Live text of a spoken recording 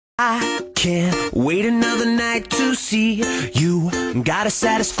I can't wait another night to see you. Gotta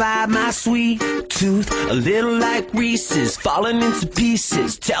satisfy my sweet tooth. A little like Reese's, falling into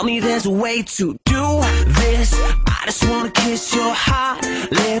pieces. Tell me there's a way to do this. I just wanna kiss your hot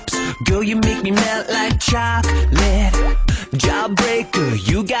lips. Girl, you make me melt like chocolate. Jawbreaker,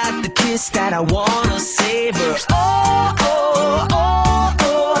 you got the kiss that I wanna savor. Oh, oh, oh,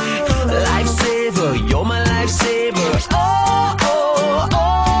 oh, lifesaver, you're my lifesaver. Oh, oh,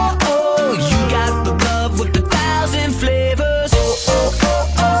 oh, oh, you got the love with 1,000 flavors. Oh, oh,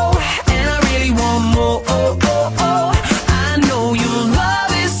 oh, oh, and I really want more. Oh, oh, oh, I know your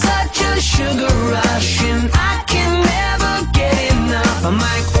love is such a sugar rush, and I can never get enough. I'm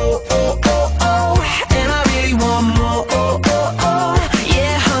like, oh, oh, oh, oh, and I really want more. Oh, oh, oh,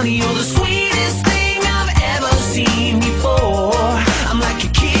 yeah, honey, you're the sweetest thing I've ever seen before. I'm like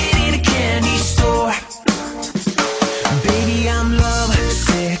a kid in a candy store. Baby, I'm love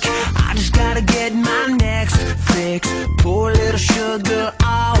sick. I just gotta get my next fix. Pour a little sugar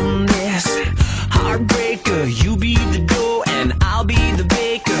on this. Heartbreaker, you be the dough and I'll be the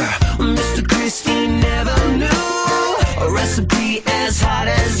baker. Mr. Christie never knew a recipe as hot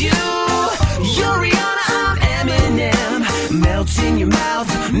as you. You're Rihanna, I'm Eminem. Melts in your mouth,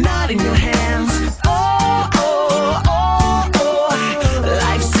 not in your hands. Oh, oh, oh, oh,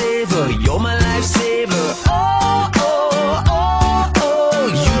 lifesaver, you're my lifesaver. Oh, oh, oh, oh,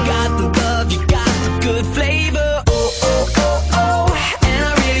 you got the love, you got the good flavor. Oh, oh, oh, oh, and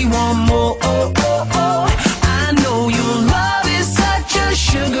I really want more. Oh, oh, oh, I know your love is such a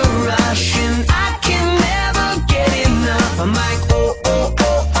sugar rush, and I can never get enough. I'm like, oh, oh,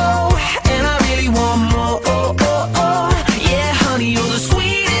 oh, oh, and I really want more. Oh, oh, oh, yeah, honey, you're the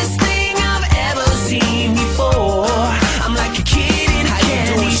sweetest thing I've ever seen before. I'm like a kid in a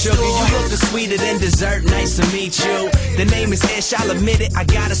candy store. You look sweeter than dessert, nice to meet you. The name is Ish, I'll admit it, I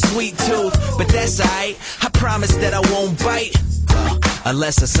got a sweet tooth. But that's alright, I promise that I won't bite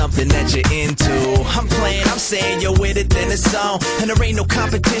unless it's something that you're into. I'm playing, I'm saying you're with it, then it's on. And there ain't no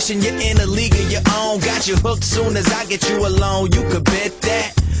competition, you're in a league of your own. Got you hooked soon as I get you alone, you could bet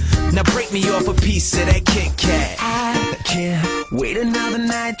that. Now break me off a piece of that Kit Kat. I can't wait another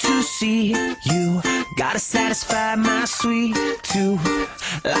night to see you. Gotta satisfy my sweet tooth.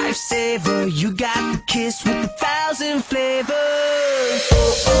 Lifesaver, you got the kiss with 1,000 flavors.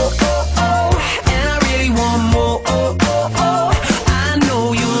 Oh,